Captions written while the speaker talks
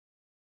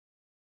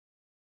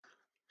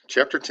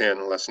Chapter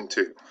 10, Lesson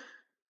 2,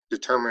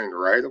 Determining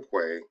Right of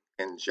Way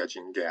and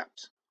Judging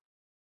Gaps.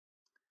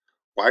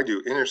 Why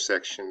do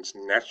intersections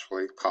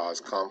naturally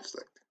cause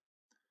conflict?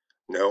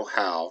 Know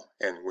how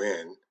and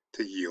when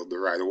to yield the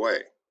right of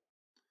way.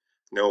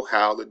 Know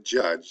how to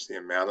judge the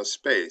amount of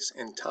space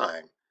and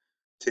time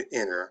to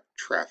enter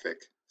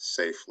traffic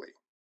safely.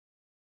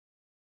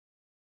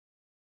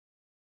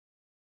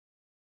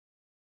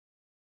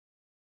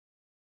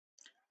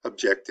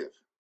 Objective.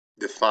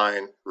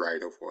 Define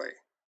right of way.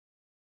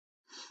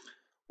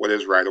 What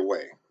is right of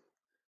way?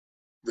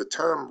 The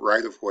term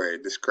right of way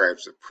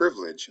describes the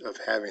privilege of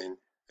having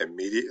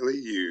immediately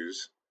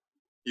use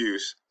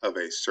of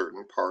a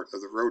certain part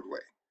of the roadway.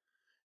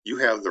 You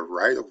have the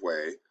right of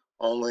way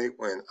only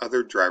when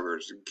other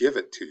drivers give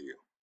it to you.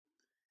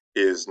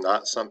 It is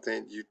not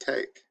something you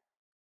take.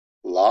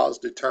 Laws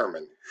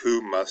determine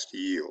who must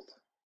yield.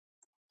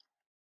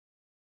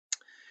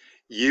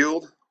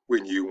 Yield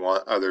when you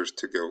want others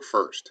to go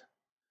first.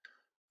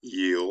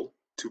 Yield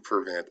to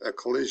prevent a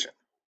collision.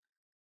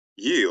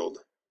 Yield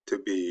to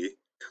be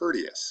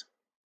courteous.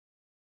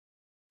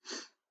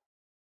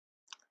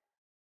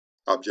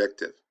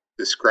 Objective.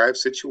 Describe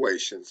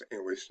situations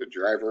in which the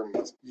driver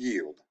must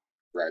yield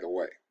right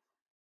away.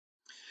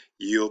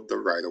 Yield the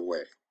right of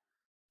way.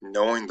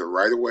 Knowing the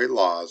right-of-way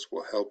laws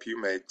will help you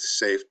make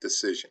safe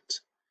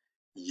decisions.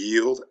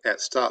 Yield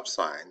at stop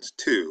signs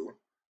to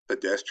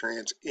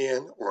pedestrians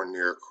in or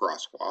near a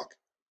crosswalk.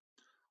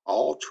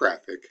 All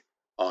traffic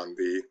on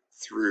the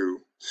through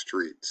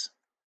streets.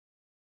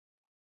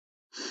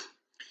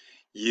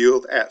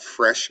 Yield at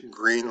fresh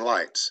green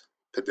lights.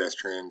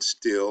 Pedestrians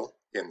still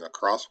in the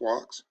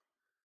crosswalks.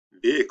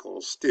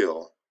 Vehicles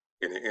still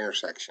in the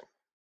intersection.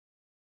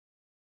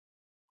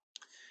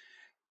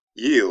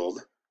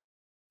 Yield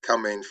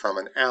coming from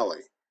an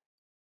alley,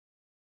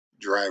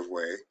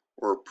 driveway,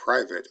 or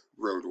private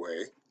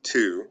roadway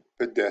to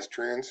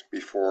pedestrians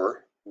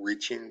before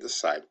reaching the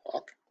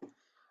sidewalk.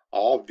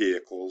 All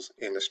vehicles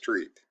in the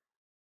street.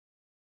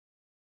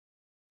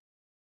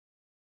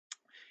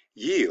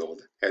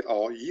 Yield at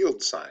all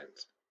yield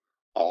signs.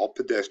 All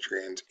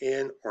pedestrians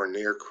in or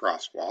near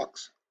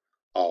crosswalks.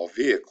 All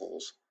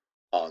vehicles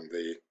on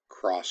the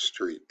cross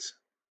streets.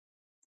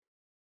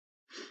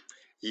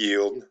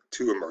 Yield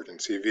to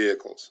emergency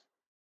vehicles.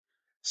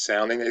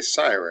 Sounding a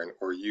siren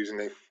or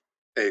using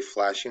a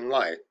flashing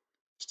light,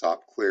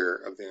 stop clear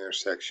of the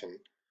intersection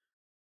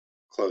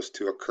close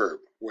to a curb.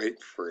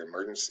 Wait for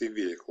emergency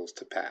vehicles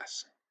to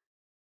pass.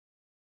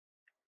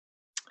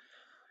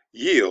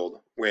 Yield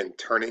when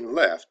turning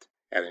left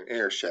at an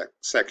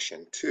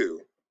intersection to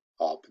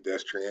all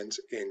pedestrians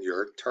in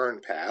your turn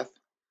path,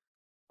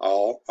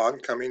 all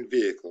oncoming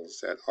vehicles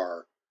that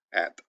are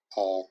at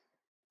all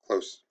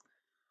close,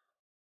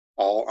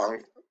 all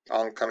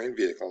oncoming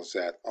vehicles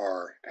that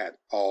are at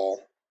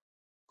all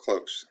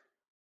close.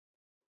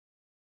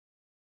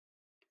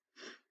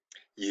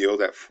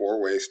 Yield at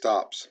four-way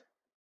stops.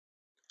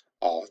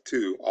 All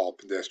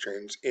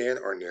pedestrians in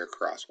or near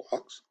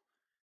crosswalks.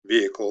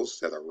 Vehicles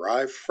that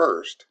arrive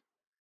first.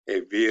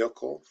 A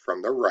vehicle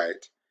from the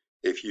right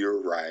if you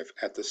arrive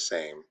at the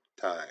same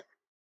time.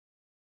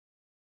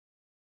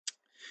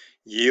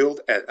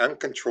 Yield at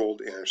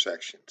uncontrolled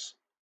intersections.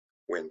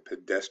 When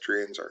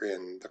pedestrians are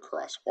in the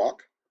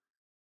crosswalk.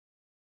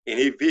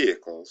 Any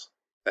vehicles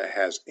that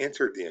has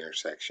entered the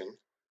intersection.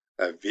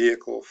 A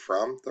vehicle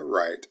from the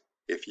right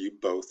if you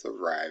both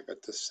arrive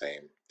at the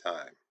same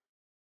time.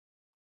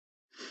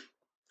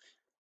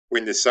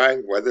 When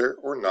deciding whether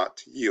or not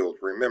to yield,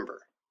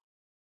 remember,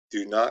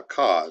 do not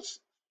cause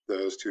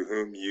those to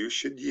whom you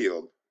should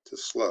yield to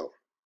slow,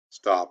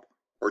 stop,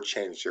 or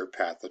change their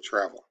path of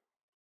travel.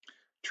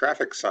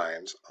 Traffic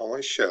signs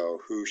only show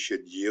who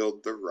should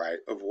yield the right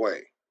of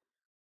way.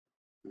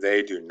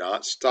 They do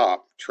not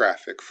stop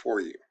traffic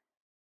for you.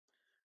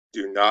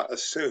 Do not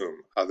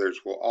assume others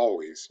will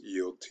always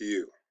yield to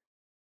you.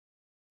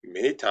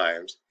 Many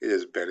times it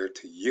is better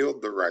to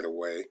yield the right of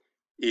way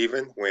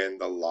even when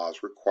the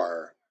laws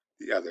require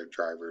the other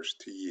drivers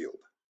to yield.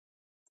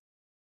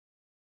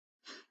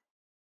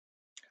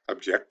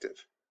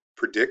 Objective.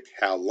 Predict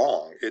how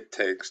long it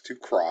takes to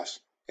cross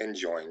and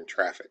join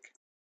traffic.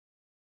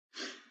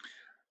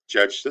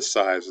 Judge the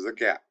size of the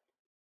gap.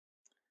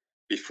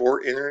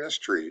 Before entering a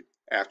street,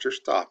 after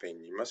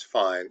stopping, you must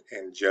find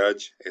and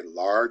judge a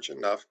large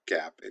enough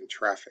gap in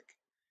traffic.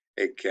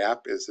 A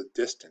gap is the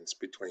distance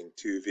between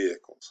two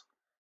vehicles.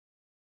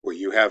 Will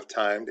you have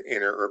time to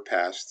enter or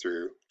pass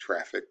through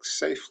traffic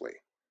safely?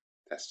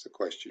 That's the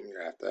question you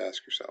have to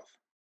ask yourself.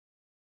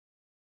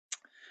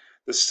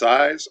 The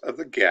size of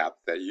the gap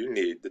that you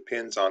need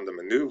depends on the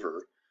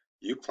maneuver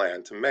you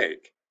plan to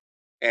make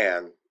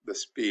and the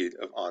speed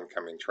of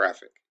oncoming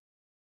traffic.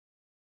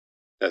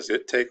 Does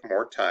it take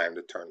more time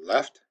to turn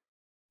left,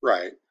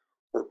 right,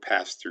 or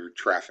pass through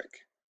traffic?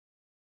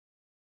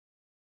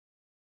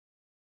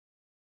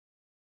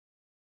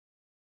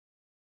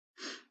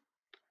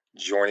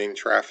 Joining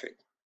traffic.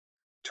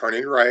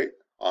 Turning right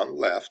on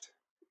left,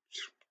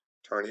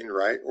 turning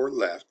right or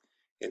left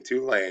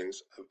into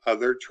lanes of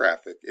other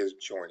traffic is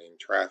joining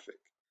traffic.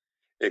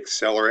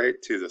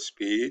 Accelerate to the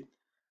speed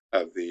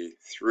of the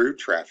through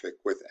traffic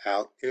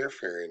without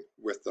interfering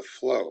with the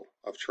flow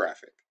of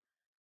traffic.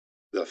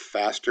 The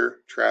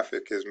faster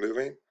traffic is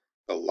moving,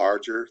 the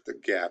larger the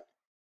gap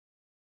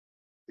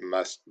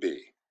must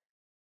be.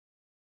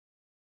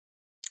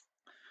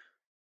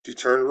 To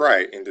turn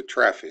right into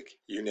traffic,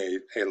 you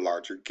need a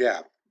larger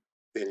gap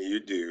than you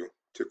do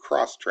to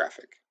cross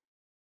traffic.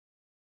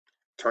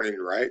 Turning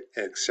right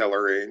and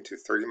accelerating to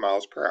 30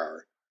 miles per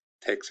hour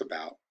takes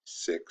about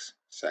 6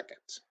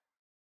 seconds.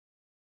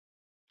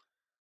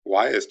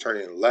 Why is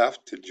turning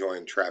left to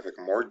join traffic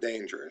more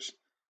dangerous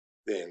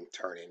than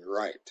turning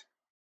right?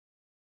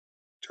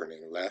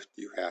 Turning left,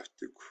 you have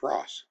to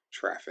cross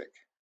traffic.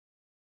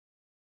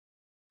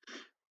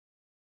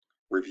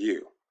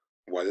 Review.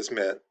 What is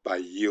meant by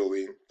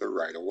yielding the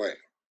right of way?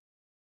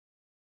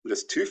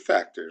 List 2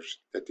 factors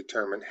that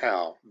determine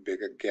how big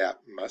a gap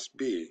must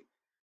be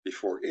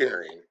before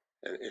entering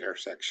an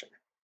intersection.